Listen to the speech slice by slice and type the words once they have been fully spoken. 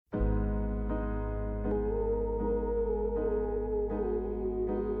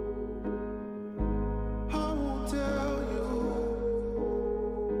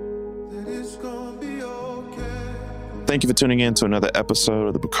Thank you for tuning in to another episode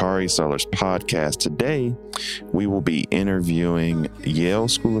of the Bakari Sellers Podcast. Today, we will be interviewing Yale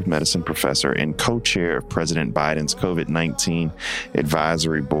School of Medicine professor and co-chair of President Biden's COVID-19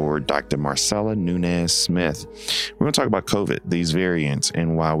 Advisory Board, Dr. Marcella Nunez-Smith. We're going to talk about COVID, these variants,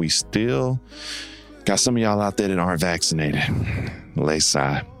 and why we still got some of y'all out there that aren't vaccinated. Lay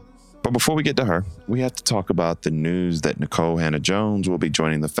sigh. But before we get to her, we have to talk about the news that Nikole Hannah-Jones will be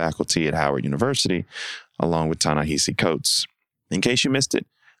joining the faculty at Howard University, along with Ta-Nehisi Coates. In case you missed it,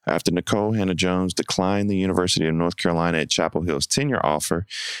 after Nikole Hannah-Jones declined the University of North Carolina at Chapel Hill's tenure offer,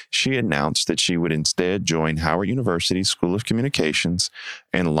 she announced that she would instead join Howard University's School of Communications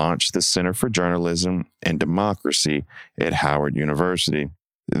and launch the Center for Journalism and Democracy at Howard University.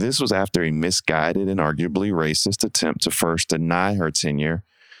 This was after a misguided and arguably racist attempt to first deny her tenure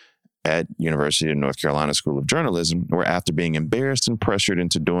at University of North Carolina School of Journalism, where after being embarrassed and pressured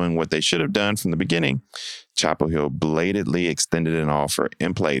into doing what they should have done from the beginning, Chapel Hill blatantly extended an offer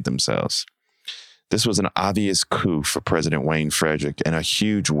and played themselves. This was an obvious coup for President Wayne Frederick and a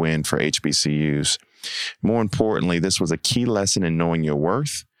huge win for HBCUs. More importantly, this was a key lesson in knowing your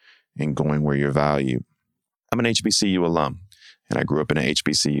worth and going where you're valued. I'm an HBCU alum, and I grew up in an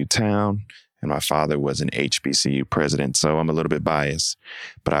HBCU town, and my father was an HBCU president, so I'm a little bit biased.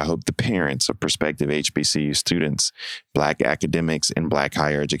 But I hope the parents of prospective HBCU students, Black academics, and Black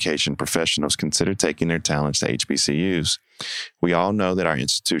higher education professionals consider taking their talents to HBCUs. We all know that our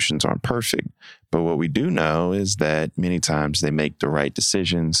institutions aren't perfect, but what we do know is that many times they make the right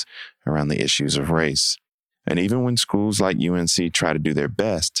decisions around the issues of race. And even when schools like UNC try to do their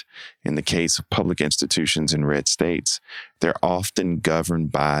best, in the case of public institutions in red states, they're often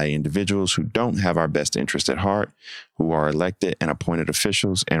governed by individuals who don't have our best interest at heart, who are elected and appointed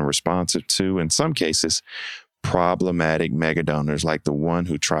officials and responsive to, in some cases, problematic mega donors like the one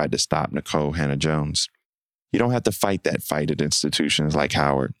who tried to stop Nikole Hannah-Jones. You don't have to fight that fight at institutions like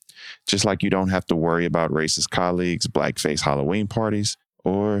Howard, just like you don't have to worry about racist colleagues, blackface Halloween parties,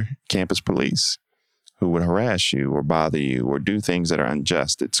 or campus police who would harass you or bother you or do things that are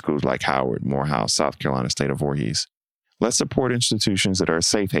unjust at schools like Howard, Morehouse, South Carolina State, or Voorhees. Let's support institutions that are a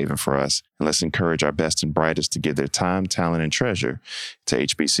safe haven for us, and let's encourage our best and brightest to give their time, talent, and treasure to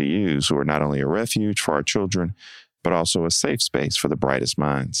HBCUs, who are not only a refuge for our children, but also a safe space for the brightest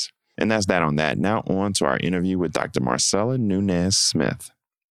minds. And that's that on that. Now on to our interview with Dr. Marcella Nunez-Smith.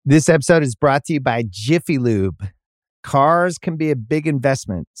 This episode is brought to you by Jiffy Lube. Cars can be a big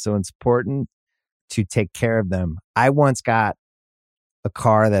investment, so it's important to take care of them. I once got a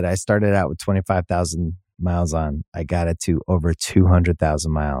car that I started out with 25,000 miles on. I got it to over 200,000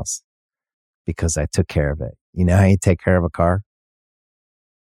 miles because I took care of it. You know how you take care of a car?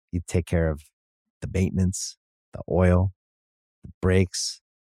 You take care of the maintenance, the oil, the brakes,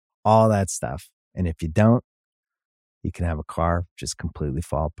 all that stuff. And if you don't, you can have a car just completely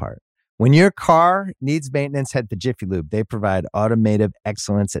fall apart. When your car needs maintenance, head to Jiffy Lube. They provide automotive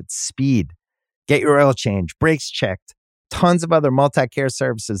excellence at speed. Get your oil change, brakes checked, tons of other multi-care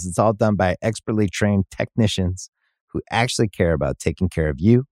services. It's all done by expertly trained technicians who actually care about taking care of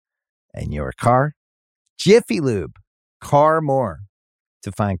you and your car. Jiffy Lube, car more.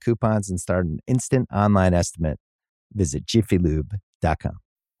 To find coupons and start an instant online estimate, visit jiffylube.com.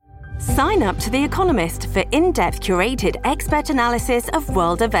 Sign up to The Economist for in-depth curated expert analysis of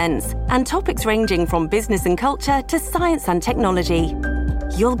world events and topics ranging from business and culture to science and technology.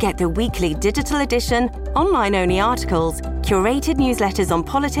 You'll get the weekly digital edition, online-only articles, curated newsletters on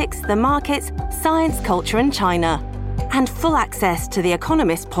politics, the markets, science, culture, and China, and full access to The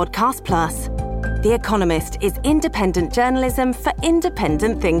Economist Podcast Plus. The Economist is independent journalism for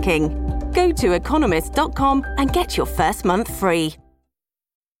independent thinking. Go to economist.com and get your first month free.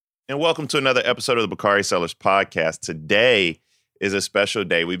 And welcome to another episode of the Bakari Sellers Podcast. Today is a special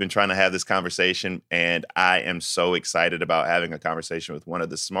day. We've been trying to have this conversation, and I am so excited about having a conversation with one of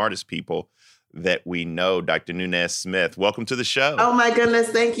the smartest people that we know, Dr. Nunez-Smith. Welcome to the show. Oh, my goodness.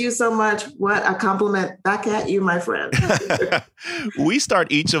 Thank you so much. What a compliment back at you, my friend. We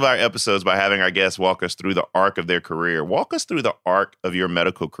start each of our episodes by having our guests walk us through the arc of their career. Walk us through the arc of your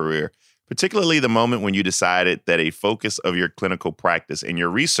medical career, particularly the moment when you decided that a focus of your clinical practice and your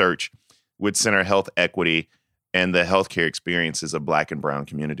research would center health equity and the healthcare experiences of Black and brown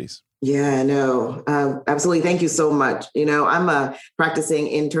communities. Yeah, no, absolutely. Thank you so much. You know, I'm a practicing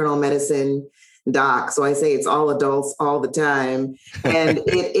internal medicine doc, so I say it's all adults all the time. And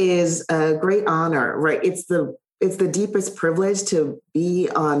it is a great honor, right? It's the deepest privilege to be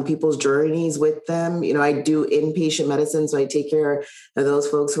on people's journeys with them. You know, I do inpatient medicine, so I take care of those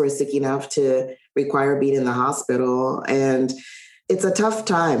folks who are sick enough to require being in the hospital. And it's a tough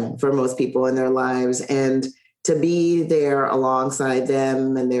time for most people in their lives. And to be there alongside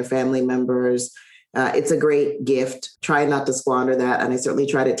them and their family members. It's a great gift. Try not to squander that. And I certainly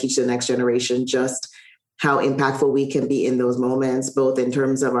try to teach the next generation just how impactful we can be in those moments, both in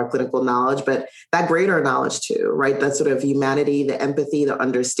terms of our clinical knowledge, but that greater knowledge too, right? That sort of humanity, the empathy, the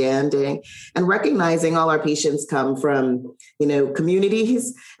understanding, and recognizing all our patients come from,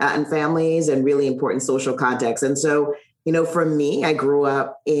 communities and families and really important social contexts. And so, for me, I grew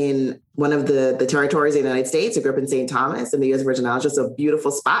up in one of the territories of the United States. I grew up in St. Thomas in the U.S. Virgin Islands, just a beautiful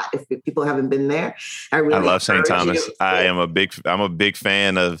spot. If people haven't been there, I love St. Thomas. I'm a big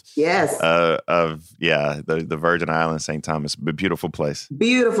fan of the Virgin Islands, St. Thomas. Beautiful place.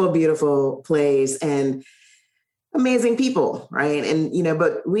 Beautiful place and amazing people, right? And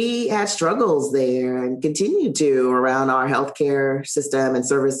but we had struggles there and continue to around our healthcare system and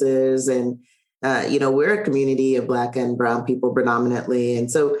services and. We're a community of Black and Brown people predominantly.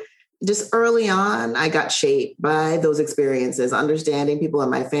 And so just early on, I got shaped by those experiences, understanding people in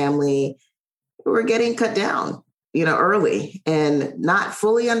my family who were getting cut down, early and not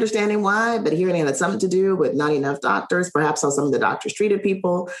fully understanding why, but hearing it had something to do with not enough doctors, perhaps how some of the doctors treated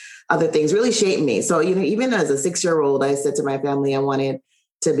people, other things really shaped me. So, even as a 6-year-old, I said to my family, I wanted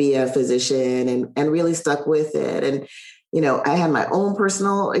to be a physician and really stuck with it. And I had my own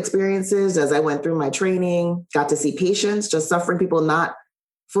personal experiences as I went through my training, got to see patients just suffering, people not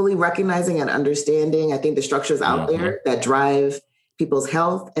fully recognizing and understanding, I think, the structures out there that drive people's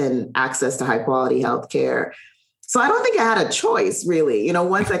health and access to high quality healthcare. So I don't think I had a choice, really.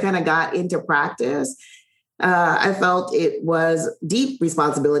 Once I kind of got into practice, I felt it was deep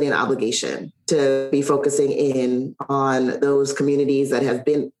responsibility and obligation to be focusing in on those communities that have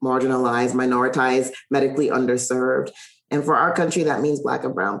been marginalized, minoritized, medically underserved. And for our country, that means Black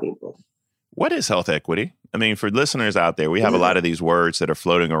and Brown people. What is health equity? I mean, for listeners out there, we have a lot of these words that are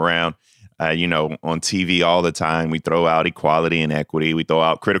floating around, on TV all the time. We throw out equality and equity. We throw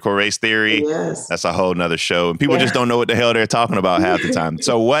out critical race theory. Yes. That's a whole nother show. And people just don't know what the hell they're talking about half the time.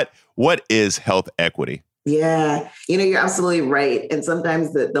 So what is health equity? Yeah, you're absolutely right. And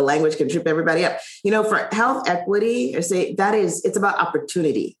sometimes the language can trip everybody up. For health equity, it's about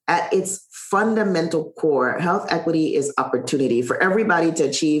opportunity. At its fundamental core, health equity is opportunity for everybody to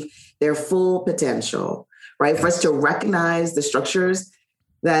achieve their full potential, right? For us to recognize the structures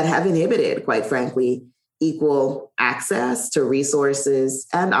that have inhibited, quite frankly, equal access to resources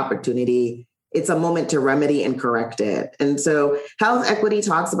and opportunity. It's a moment to remedy and correct it. And so health equity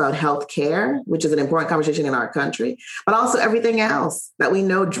talks about health care, which is an important conversation in our country, but also everything else that we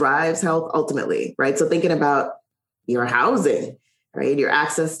know drives health ultimately, right? So thinking about your housing, right? Your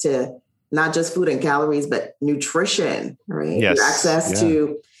access to not just food and calories, but nutrition, right? Yes. Your access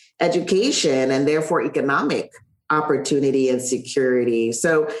to education and therefore economic opportunity and security.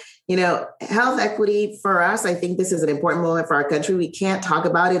 So, health equity for us, I think this is an important moment for our country. We can't talk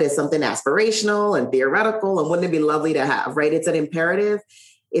about it as something aspirational and theoretical, and wouldn't it be lovely to have, right? It's an imperative.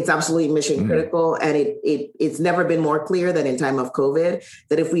 It's absolutely mission critical. And it's never been more clear than in time of COVID,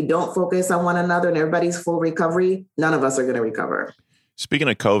 that if we don't focus on one another and everybody's full recovery, none of us are going to recover. Speaking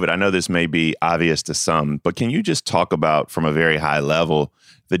of COVID, I know this may be obvious to some, but can you just talk about, from a very high level,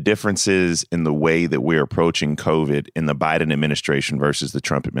 the differences in the way that we're approaching COVID in the Biden administration versus the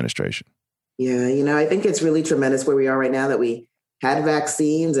Trump administration? Yeah, I think it's really tremendous where we are right now, that we had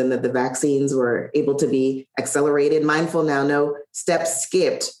vaccines and that the vaccines were able to be accelerated. Mindful now, no steps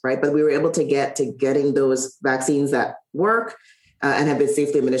skipped, right? But we were able to get to getting those vaccines that work and have been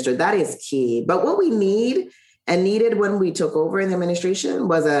safely administered. That is key. But what we needed when we took over in the administration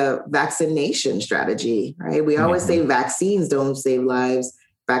was a vaccination strategy, right? We always say vaccines don't save lives,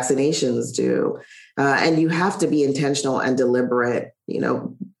 vaccinations do. And you have to be intentional and deliberate.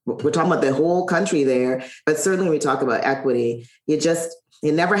 We're talking about the whole country there, but certainly when we talk about equity, it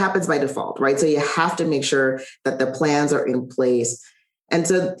never happens by default, right? So you have to make sure that the plans are in place. And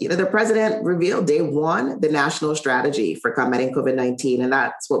so, the president revealed day one the national strategy for combating COVID-19, and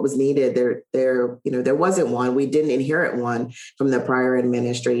that's what was needed. There wasn't one. We didn't inherit one from the prior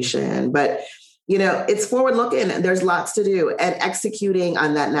administration, but it's forward looking. There's lots to do, and executing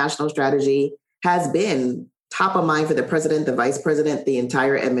on that national strategy has been top of mind for the president, the vice president, the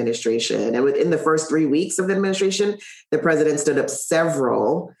entire administration. And within the first 3 weeks of the administration, the president stood up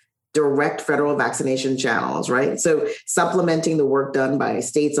several direct federal vaccination channels, right? So supplementing the work done by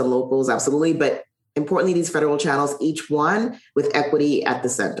states and locals, absolutely. But importantly, these federal channels, each one with equity at the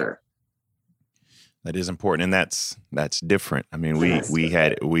center. That is important. And that's different. I mean,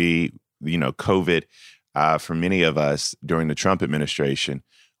 COVID for many of us during the Trump administration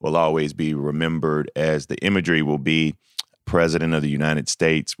will always be remembered as the imagery will be president of the United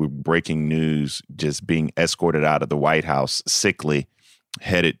States with breaking news, just being escorted out of the White House, sickly,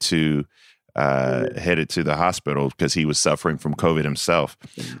 headed to the hospital because he was suffering from COVID himself.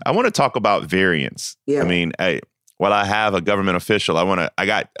 I want to talk about variants. Yeah. I mean, while I have a government official, I want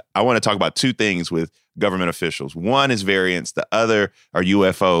to talk about two things with government officials. One is variants. The other are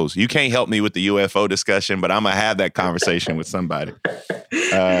UFOs. You can't help me with the UFO discussion, but I'm going to have that conversation with somebody.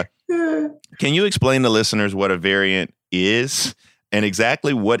 Can you explain to listeners what a variant is and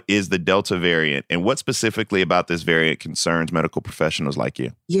exactly what is the Delta variant and what specifically about this variant concerns medical professionals like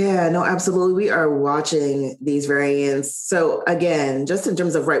you? Yeah, no, absolutely. We are watching these variants. So again, just in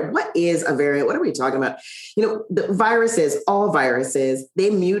terms of, what is a variant? What are we talking about? The viruses, all viruses, they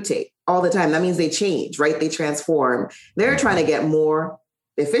mutate all the time. That means they change, right? They transform. They're trying to get more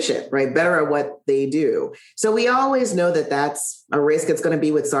efficient, right? Better at what they do. So we always know that that's a risk. It's going to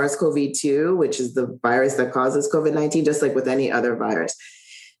be with SARS-CoV-2, which is the virus that causes COVID-19, just like with any other virus.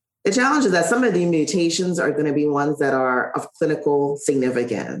 The challenge is that some of the mutations are going to be ones that are of clinical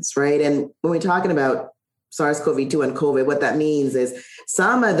significance, right? And when we're talking about SARS-CoV-2 and COVID, what that means is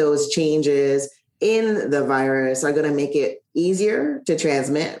some of those changes in the virus are going to make it easier to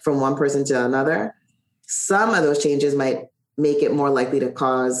transmit from one person to another. Some of those changes might make it more likely to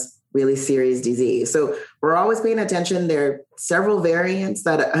cause really serious disease. So we're always paying attention. There are several variants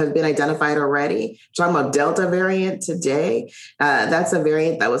that have been identified already. We're talking about Delta variant today. That's a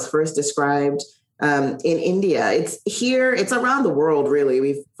variant that was first described in India. It's here. It's around the world, really.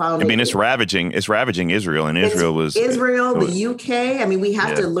 We've found. It's ravaging. It's ravaging Israel, and Israel was the UK. I mean, we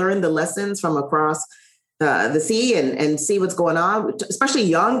have to learn the lessons from across the sea and see what's going on, especially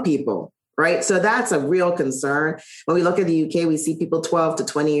young people. Right. So that's a real concern. When we look at the UK, we see people 12 to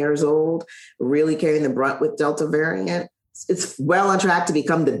 20 years old really carrying the brunt with Delta variant. It's well on track to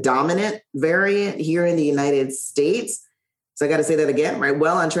become the dominant variant here in the United States. So I got to say that again, right?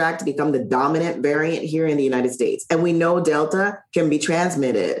 Well on track to become the dominant variant here in the United States. And we know Delta can be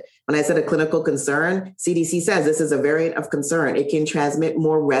transmitted. When I said a clinical concern, CDC says this is a variant of concern. It can transmit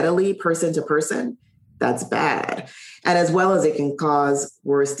more readily person to person. That's bad. And as well as it can cause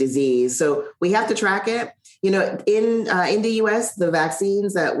worse disease. So we have to track it. In the US, the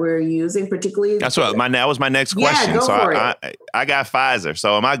vaccines that we're using, particularly. That was my next question. I got Pfizer.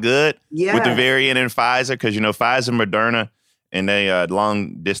 So am I good with the variant in Pfizer? Because, Pfizer, Moderna, and they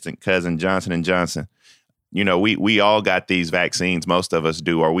long distant cousin Johnson & Johnson. We all got these vaccines. Most of us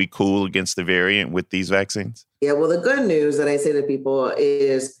do. Are we cool against the variant with these vaccines? Yeah, well, the good news that I say to people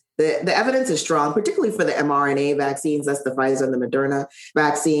is the evidence is strong, particularly for the mRNA vaccines, that's the Pfizer and the Moderna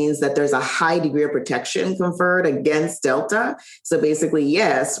vaccines, that there's a high degree of protection conferred against Delta. So basically,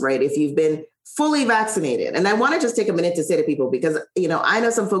 yes, right, if you've been fully vaccinated. And I want to just take a minute to say to people, because, I know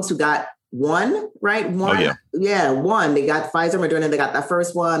some folks who got one, right? One. Oh, yeah. One. They got Pfizer, Moderna, they got that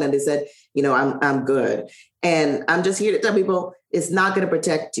first one, and they said, I'm good. And I'm just here to tell people it's not going to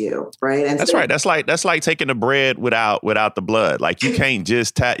protect you, right? And that's right. That's like taking the bread without the blood. Like you can't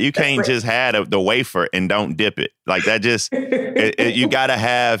just just have the wafer and don't dip it. Like that just you gotta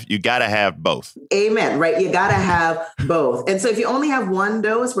have both. Amen. Right. You gotta have both. And so if you only have one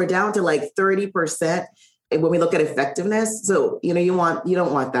dose, we're down to like 30%. When we look at effectiveness. So, you don't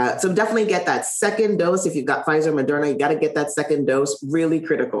want that. So definitely get that second dose. If you've got Pfizer, Moderna, you got to get that second dose, really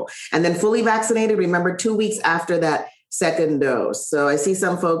critical. And then fully vaccinated, remember 2 weeks after that second dose. So I see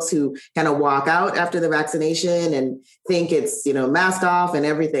some folks who kind of walk out after the vaccination and think it's, mask off and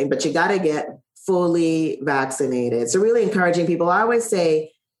everything, but you got to get fully vaccinated. So really encouraging people. I always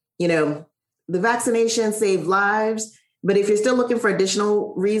say, the vaccination saved lives. But if you're still looking for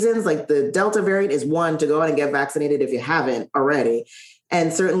additional reasons, like the Delta variant is one, to go out and get vaccinated if you haven't already.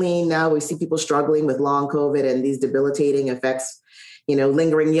 And certainly now we see people struggling with long COVID and these debilitating effects,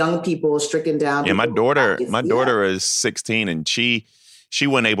 lingering, young people stricken down. Yeah, my daughter is 16 and she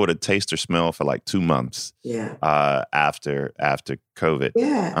wasn't able to taste or smell for like 2 months. Yeah. After COVID.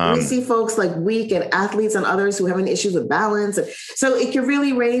 Yeah. We see folks like weak and athletes and others who having issues with balance. So it can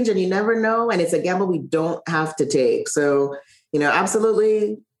really range and you never know. And it's a gamble we don't have to take. So,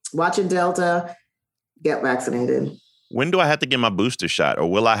 absolutely watching Delta, get vaccinated. When do I have to get my booster shot,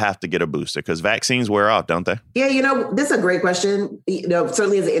 or will I have to get a booster? Because vaccines wear off, don't they? Yeah, this is a great question.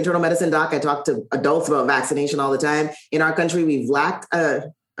 Certainly as an internal medicine doc, I talk to adults about vaccination all the time. In our country, we've lacked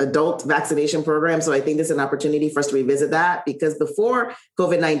a adult vaccination program. So I think this is an opportunity for us to revisit that, because before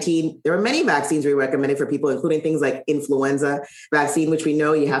COVID-19, there were many vaccines we recommended for people, including things like influenza vaccine, which we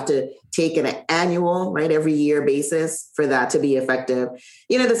know you have to take an annual, right, every year basis for that to be effective.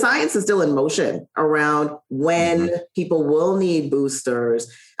 You know, the science is still in motion around when people will need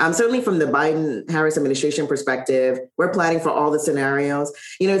boosters. Certainly from the Biden-Harris administration perspective, we're planning for all the scenarios.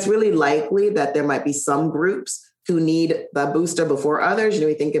 You know, it's really likely that there might be some groups who need the booster before others. You know,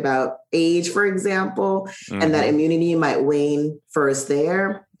 we think about age, for example, and that immunity might wane first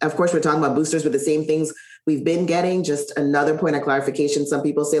there. Of course, we're talking about boosters with the same things we've been getting. Just another point of clarification. Some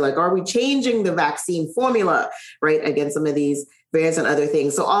people say, like, are we changing the vaccine formula, right, against some of these variants and other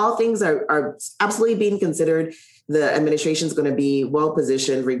things? So all things are absolutely being considered. The administration is going to be well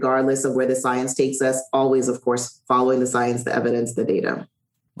positioned regardless of where the science takes us, always, of course, following the science, the evidence, the data.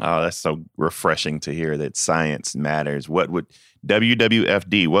 Oh, that's so refreshing to hear that science matters. What would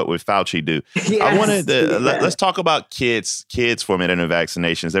WWFD, what would Fauci do? Yes. I wanted to, let's talk about kids for a minute in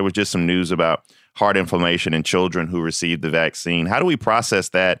vaccinations. There was just some news about heart inflammation in children who received the vaccine. How do we process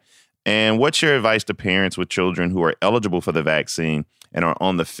that? And what's your advice to parents with children who are eligible for the vaccine and are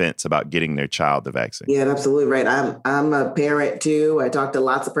on the fence about getting their child the vaccine? Yeah, absolutely right. I'm a parent too. I talk to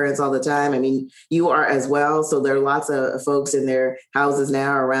lots of parents all the time. I mean, you are as well. So there are lots of folks in their houses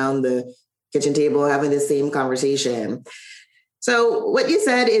now around the kitchen table having the same conversation. So what you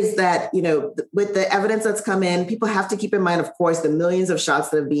said is that, you know, with the evidence that's come in, people have to keep in mind, of course, the millions of shots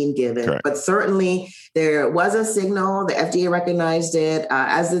that are being given. Correct. But certainly there was a signal. The FDA recognized it,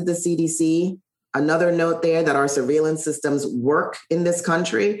 as did the CDC. Another note there that our surveillance systems work in this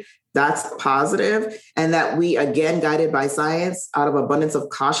country. That's positive. And that we, again, guided by science, out of abundance of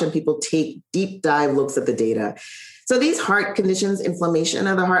caution, people take deep dive looks at the data. So these heart conditions, inflammation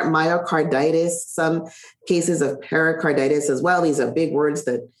of the heart, myocarditis, some cases of pericarditis as well. These are big words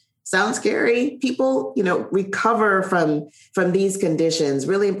that sound scary. People, you know, recover from these conditions.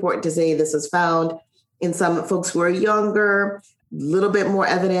 Really important to say this is found in some folks who are younger, a little bit more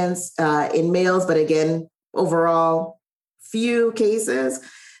evidence in males, but again, overall, few cases.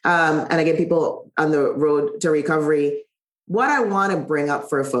 And again, people on the road to recovery. What I want to bring up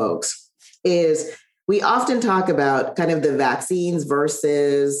for folks is we often talk about kind of the vaccines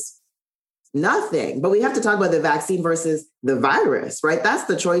versus nothing, but we have to talk about the vaccine versus the virus, right? That's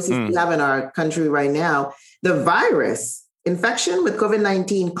the choices we have in our country right now. The virus infection with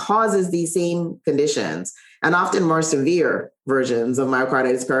COVID-19 causes these same conditions and often more severe versions of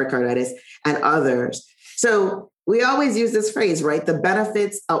myocarditis, pericarditis, and others. So we always use this phrase, right? The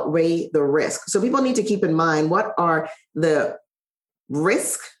benefits outweigh the risk. So people need to keep in mind, what are the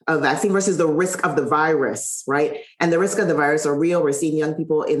risk of vaccine versus the risk of the virus, right? And the risk of the virus are real. We're seeing young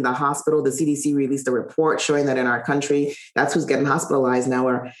people in the hospital. The CDC released a report showing that in our country, that's who's getting hospitalized now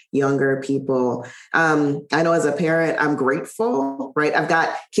are younger people. I know as a parent, I'm grateful, right? I've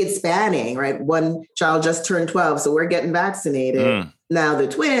got kids spanning, right? One child just turned 12, so we're getting vaccinated. Now the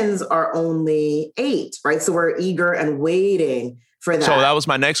twins are only 8, right? So we're eager and waiting for that. So that was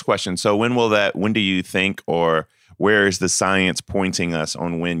my next question. So when do you think, or where is the science pointing us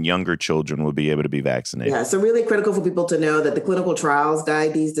on when younger children will be able to be vaccinated? Yeah, so really critical for people to know that the clinical trials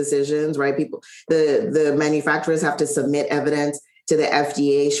guide these decisions, right? The manufacturers have to submit evidence to the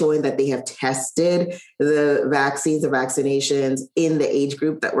FDA showing that they have tested the vaccines, the vaccinations in the age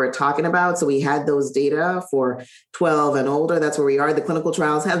group that we're talking about. So we had those data for 12 and older. That's where we are. The clinical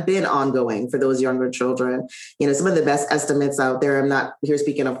trials have been ongoing for those younger children. You know, some of the best estimates out there, I'm not here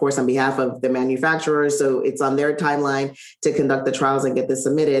speaking, of course, on behalf of the manufacturers. So it's on their timeline to conduct the trials and get this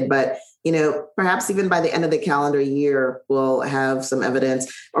submitted. But you know, perhaps even by the end of the calendar year, we'll have some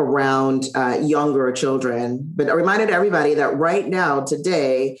evidence around younger children. But I reminded everybody that right now,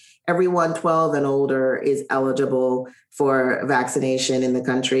 today, everyone 12 and older is eligible for vaccination in the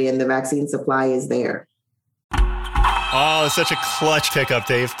country, and the vaccine supply is there. Oh, such a clutch pickup,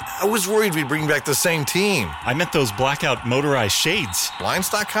 Dave. I was worried we'd bring back the same team. I meant those blackout motorized shades.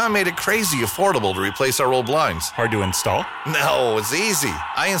 Blinds.com made it crazy affordable to replace our old blinds. Hard to install? No, it's easy.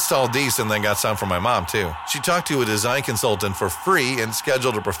 I installed these and then got some for my mom, too. She talked to a design consultant for free and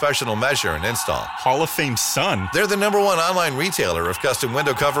scheduled a professional measure and install. Hall of Fame son. They're the #1 online retailer of custom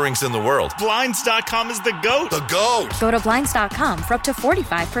window coverings in the world. Blinds.com is the GOAT. The GOAT. Go to Blinds.com for up to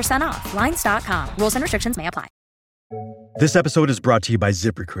 45% off. Blinds.com. Rules and restrictions may apply. This episode is brought to you by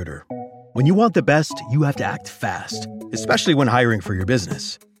ZipRecruiter. When you want the best, you have to act fast, especially when hiring for your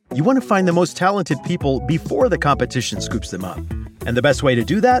business. You want to find the most talented people before the competition scoops them up. And the best way to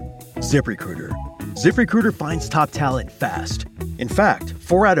do that? ZipRecruiter. ZipRecruiter finds top talent fast. In fact,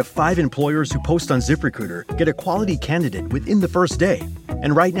 4 out of 5 employers who post on ZipRecruiter get a quality candidate within the first day.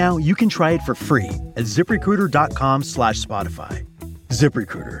 And right now, you can try it for free at ZipRecruiter.com/Spotify.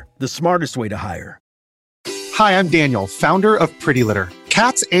 ZipRecruiter, the smartest way to hire. Hi, I'm Daniel, founder of Pretty Litter.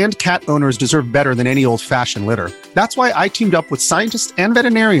 Cats and cat owners deserve better than any old-fashioned litter. That's why I teamed up with scientists and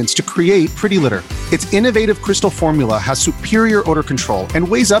veterinarians to create Pretty Litter. Its innovative crystal formula has superior odor control and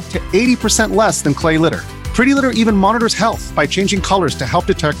weighs up to 80% less than clay litter. Pretty Litter even monitors health by changing colors to help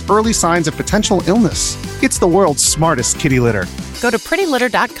detect early signs of potential illness. It's the world's smartest kitty litter. Go to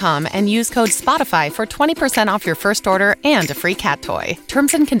prettylitter.com and use code SPOTIFY for 20% off your first order and a free cat toy.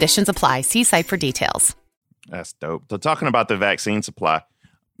 Terms and conditions apply. See site for details. That's dope. So talking about the vaccine supply,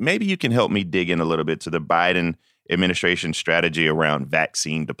 maybe you can help me dig in a little bit to the Biden administration strategy around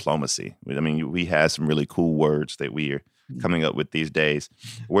vaccine diplomacy. I mean, we have some really cool words that we are coming up with these days,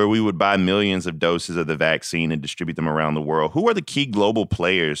 where we would buy millions of doses of the vaccine and distribute them around the world. Who are the key global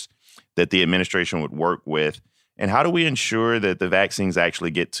players that the administration would work with? And how do we ensure that the vaccines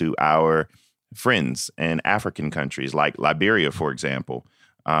actually get to our friends in African countries like Liberia, for example,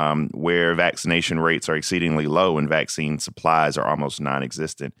 where vaccination rates are exceedingly low and vaccine supplies are almost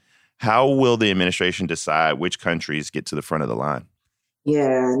non-existent? How will the administration decide which countries get to the front of the line?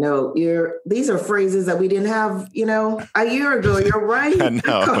 Yeah, no, these are phrases that we didn't have, a year ago. You're right. I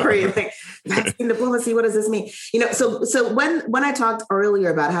know. Corey, like, vaccine diplomacy, what does this mean? So when I talked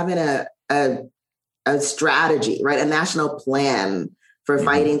earlier about having a strategy, right, a national plan for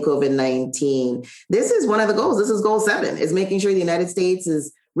fighting COVID-19, this is one of the goals. This is goal 7, is making sure the United States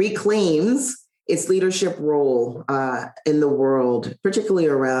reclaims its leadership role in the world, particularly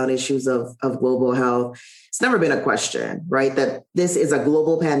around issues of global health. It's never been a question, right, that this is a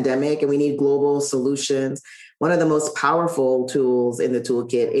global pandemic and we need global solutions. One of the most powerful tools in the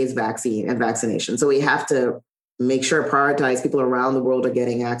toolkit is vaccine and vaccination. So we have to make sure, prioritize people around the world are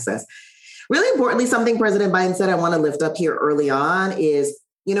getting access. Really importantly, something President Biden said I want to lift up here early on is,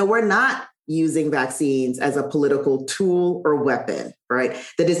 we're not using vaccines as a political tool or weapon, right?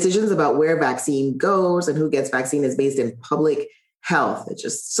 The decisions about where vaccine goes and who gets vaccine is based in public health. It's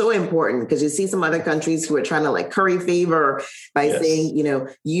just so important because you see some other countries who are trying to curry favor by saying,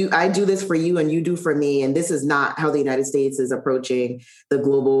 I do this for you and you do for me. And this is not how the United States is approaching the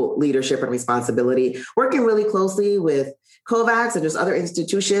global leadership and responsibility. Working really closely with COVAX and just other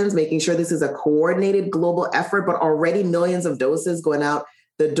institutions, making sure this is a coordinated global effort, but already millions of doses going out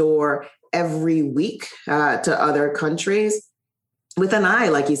the door every week to other countries, with an eye,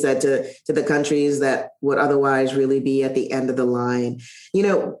 like you said, to the countries that would otherwise really be at the end of the line.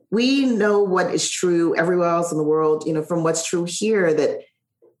 We know what is true everywhere else in the world, from what's true here, that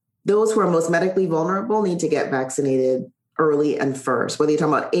those who are most medically vulnerable need to get vaccinated early and first, whether you're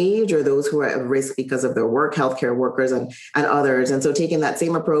talking about age or those who are at risk because of their work, healthcare workers and others. And so taking that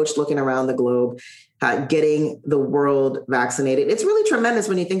same approach, looking around the globe, getting the world vaccinated. It's really tremendous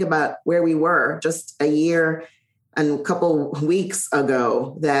when you think about where we were just a year and a couple weeks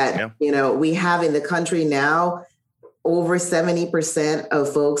ago that, we have in the country now over 70%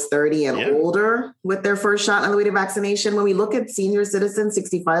 of folks 30 and older with their first shot on the way to vaccination. When we look at senior citizens,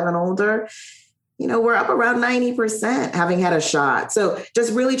 65 and older, we're up around 90% having had a shot. So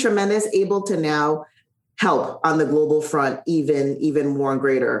just really tremendous, able to now help on the global front even more and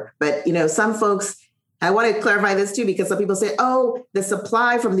greater. But, some folks, I want to clarify this too, because some people say, oh, the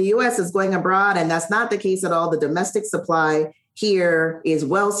supply from the US is going abroad. And that's not the case at all. The domestic supply here is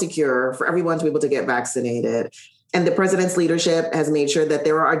well secure for everyone to be able to get vaccinated. And the president's leadership has made sure that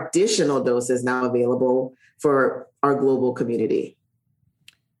there are additional doses now available for our global community.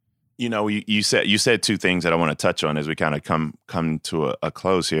 You said two things that I want to touch on as we kind of come to a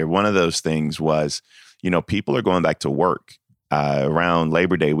close here. One of those things was, people are going back to work. Around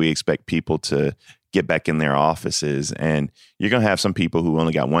Labor Day, we expect people to get back in their offices, and you're going to have some people who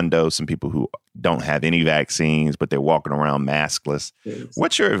only got one dose, some people who don't have any vaccines, but they're walking around maskless. Yes.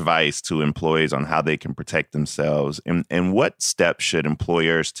 What's your advice to employees on how they can protect themselves, and what steps should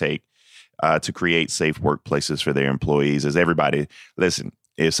employers take to create safe workplaces for their employees? As everybody, listen,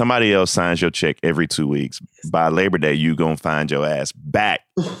 if somebody else signs your check every 2 weeks, by Labor Day, you're going to find your ass back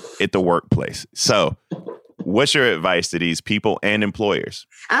at the workplace. So what's your advice to these people and employers?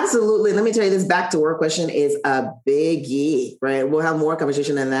 Absolutely. Let me tell you, this back to work question is a biggie, right? We'll have more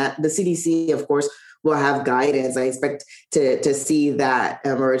conversation than that. The CDC, of course, will have guidance. I expect to see that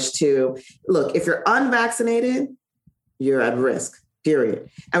emerge too. Look, if you're unvaccinated, you're at risk. Period.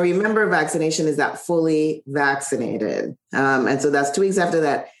 And remember, vaccination is that fully vaccinated. And so that's 2 weeks after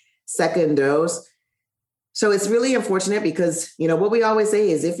that second dose. So it's really unfortunate because, what we always say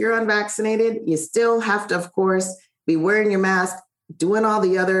is if you're unvaccinated, you still have to, of course, be wearing your mask, doing all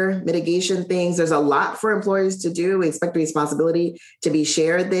the other mitigation things. There's a lot for employers to do. We expect the responsibility to be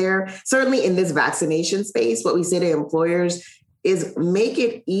shared there. Certainly in this vaccination space, what we say to employers is make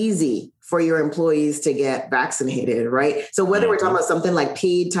it easy for your employees to get vaccinated, right? So whether we're talking about something like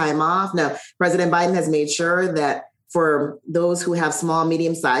paid time off, now President Biden has made sure that for those who have small,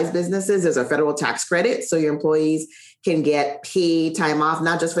 medium-sized businesses, there's a federal tax credit. So your employees can get paid time off,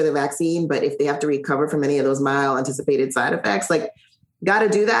 not just for the vaccine, but if they have to recover from any of those mild anticipated side effects, like got to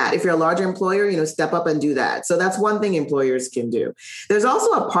do that. If you're a larger employer, step up and do that. So that's one thing employers can do. There's also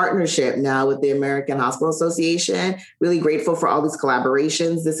a partnership now with the American Hospital Association. Really grateful for all these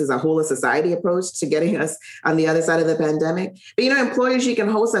collaborations. This is a whole of society approach to getting us on the other side of the pandemic. But, employers, you can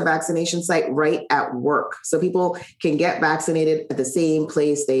host a vaccination site right at work. So people can get vaccinated at the same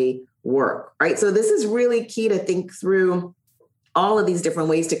place they work, right? So this is really key to think through all of these different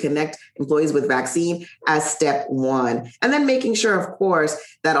ways to connect employees with vaccine as step one. And then making sure, of course,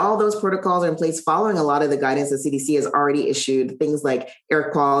 that all those protocols are in place following a lot of the guidance the CDC has already issued, things like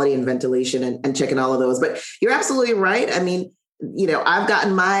air quality and ventilation and checking all of those. But you're absolutely right. I mean, I've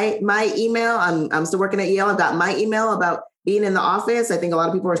gotten my email. I'm still working at Yale. I've got my email about being in the office. I think a lot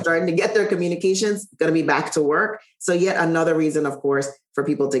of people are starting to get their communications, going to be back to work. So yet another reason, of course, for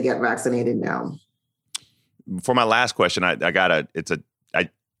people to get vaccinated now. For my last question, I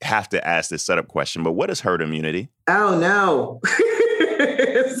have to ask this setup question, but what is herd immunity? Oh, no.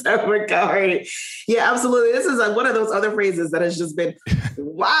 Yeah, absolutely. This is one of those other phrases that has just been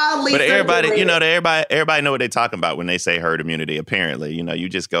wildly. But everybody know what they're talking about when they say herd immunity. Apparently, you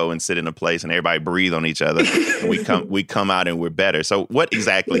just go and sit in a place and everybody breathe on each other, and we come out and we're better. So, what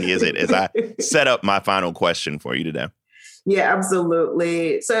exactly is it? As I set up my final question for you today. Yeah,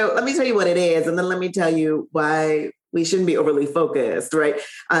 absolutely. So let me tell you what it is, and then let me tell you why we shouldn't be overly focused, right,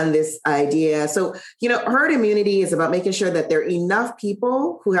 on this idea. So, herd immunity is about making sure that there are enough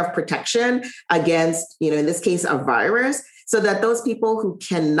people who have protection against, in this case, a virus, so that those people who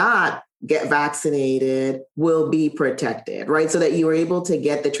cannot get vaccinated will be protected, right? So that you are able to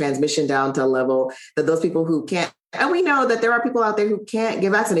get the transmission down to a level that those people who can't, and we know that there are people out there who can't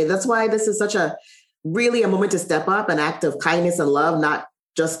get vaccinated. That's why this is really a moment to step up, an act of kindness and love, not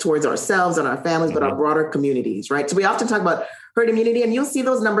just towards ourselves and our families, but our broader communities, right? So we often talk about herd immunity, and you'll see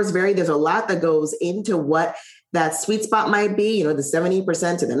those numbers vary. There's a lot that goes into what that sweet spot might be, the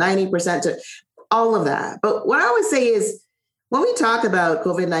 70% to the 90% to all of that. But what I always say is, when we talk about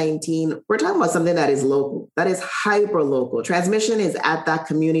COVID-19, we're talking about something that is local, that is hyper local. Transmission is at that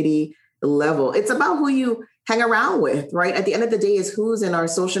community level. It's about who you hang around with, right? At the end of the day, is who's in our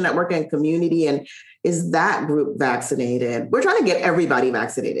social network and community, and is that group vaccinated? We're trying to get everybody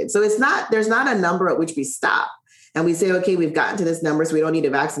vaccinated. So there's not a number at which we stop and we say, okay, we've gotten to this number, so we don't need to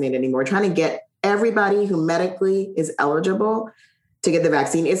vaccinate anymore. We're trying to get everybody who medically is eligible to get the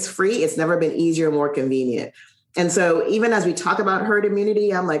vaccine. It's free. It's never been easier or more convenient. And so even as we talk about herd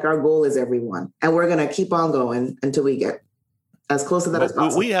immunity, I'm like, our goal is everyone. And we're going to keep on going until we get as close to that as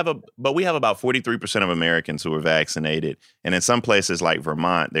possible. We have about 43% of Americans who are vaccinated. And in some places like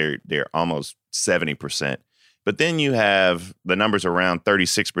Vermont, they're almost 70%. But then you have the numbers around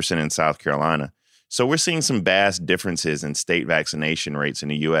 36% in South Carolina. So we're seeing some vast differences in state vaccination rates in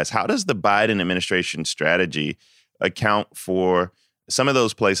the U.S. How does the Biden administration strategy account for some of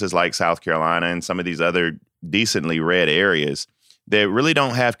those places like South Carolina and some of these other decently red areas that really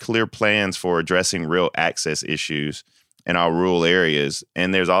don't have clear plans for addressing real access issues in our rural areas?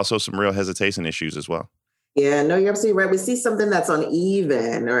 And there's also some real hesitation issues as well. Yeah, no, you're absolutely right. We see something that's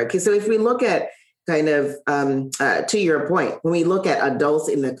uneven. All right. Okay, so if we look at kind of, to your point, when we look at adults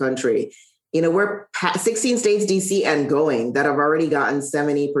in the country, we're 16 states, DC and going, that have already gotten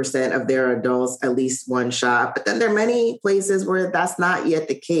 70% of their adults at least one shot. But then there are many places where that's not yet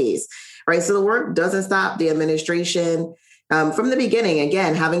the case, right? So the work doesn't stop. The administration, from the beginning,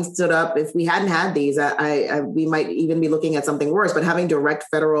 again, having stood up, if we hadn't had these, we might even be looking at something worse, but having direct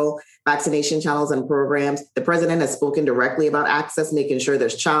federal vaccination channels and programs. The president has spoken directly about access, making sure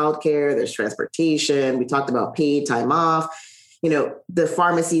there's childcare, there's transportation. We talked about paid time off, the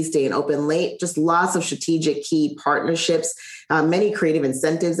pharmacies staying open late, just lots of strategic key partnerships, many creative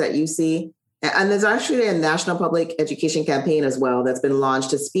incentives that you see. And there's actually a national public education campaign as well that's been launched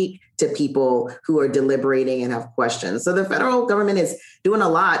to speak to people who are deliberating and have questions. So the federal government is doing a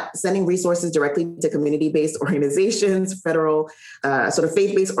lot, sending resources directly to community-based organizations, federal sort of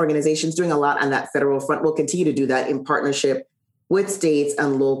faith-based organizations, doing a lot on that federal front. We'll continue to do that in partnership with states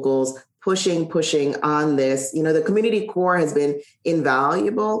and locals, pushing on this. The community core has been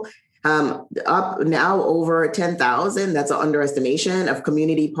invaluable. Up now over 10,000. That's an underestimation of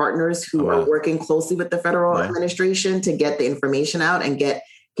community partners who are working closely with the federal administration to get the information out and get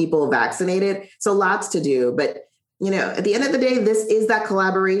people vaccinated. So lots to do. But, at the end of the day, this is that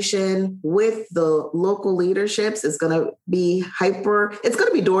collaboration with the local leaderships. It's going to be it's going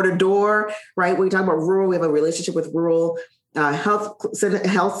to be door to door, right? When we talk about rural, we have a relationship with rural health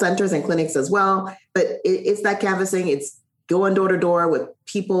centers and clinics as well. But it's that canvassing. It's going door to door with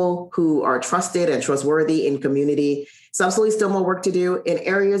people who are trusted and trustworthy in community. So absolutely still more work to do in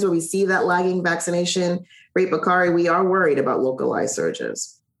areas where we see that lagging vaccination rate. Bakari, we are worried about localized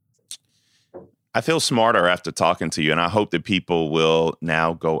surges. I feel smarter after talking to you, and I hope that people will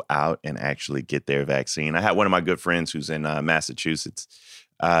now go out and actually get their vaccine. I had one of my good friends who's in Massachusetts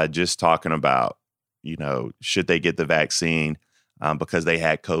just talking about, should they get the vaccine because they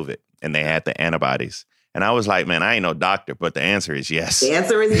had COVID and they had the antibodies. And I was like, man, I ain't no doctor, but the answer is yes. The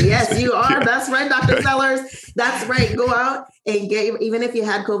answer is yes, you are. That's right, Dr. Sellers. That's right. Go out and get, even if you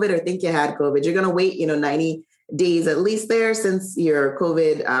had COVID or think you had COVID, you're going to wait, 90 days at least there since your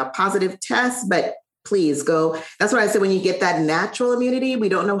COVID positive test, but please go. That's what I said, when you get that natural immunity, we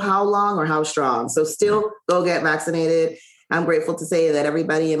don't know how long or how strong. So still go get vaccinated. I'm grateful to say that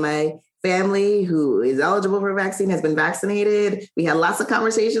everybody in my family who is eligible for a vaccine has been vaccinated. We had lots of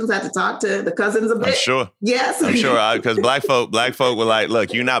conversations. I had to talk to the cousins a bit. I'm sure. Yes. I'm sure, because black folk were like,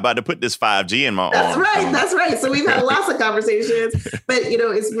 look, you're not about to put this 5G in my arm. That's right. So we've had lots of conversations, but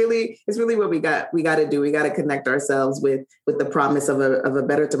it's really what we got to do. We got to connect ourselves with the promise of a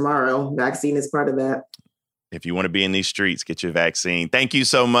better tomorrow. Vaccine is part of that. If you want to be in these streets, get your vaccine. Thank you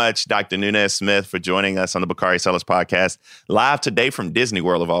so much, Dr. Nunez-Smith, for joining us on the Bakari Sellers podcast. Live today from Disney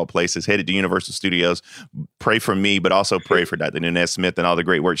World, of all places, headed to Universal Studios. Pray for me, but also pray for Dr. Nunez-Smith and all the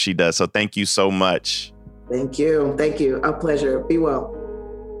great work she does. So thank you so much. Thank you. A pleasure. Be well.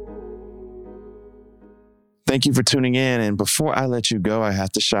 Thank you for tuning in. And before I let you go, I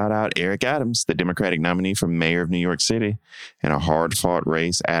have to shout out Eric Adams, the Democratic nominee for mayor of New York City. In a hard-fought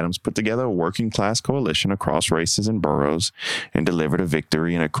race, Adams put together a working-class coalition across races and boroughs and delivered a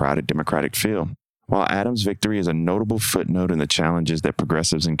victory in a crowded Democratic field. While Adams' victory is a notable footnote in the challenges that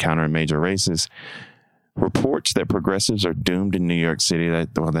progressives encounter in major races, reports that progressives are doomed in New York City,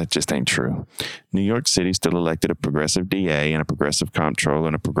 that just ain't true. New York City still elected a progressive DA and a progressive comptroller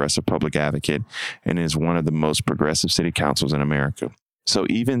and a progressive public advocate, and is one of the most progressive city councils in America. So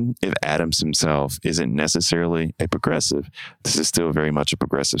even if Adams himself isn't necessarily a progressive, this is still very much a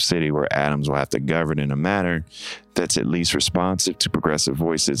progressive city where Adams will have to govern in a manner that's at least responsive to progressive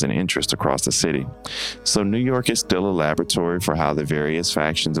voices and interests across the city. So New York is still a laboratory for how the various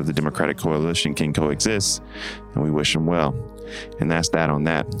factions of the Democratic coalition can coexist, and we wish them well. And that's that on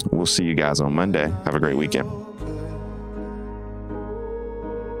that. We'll see you guys on Monday. Have a great weekend.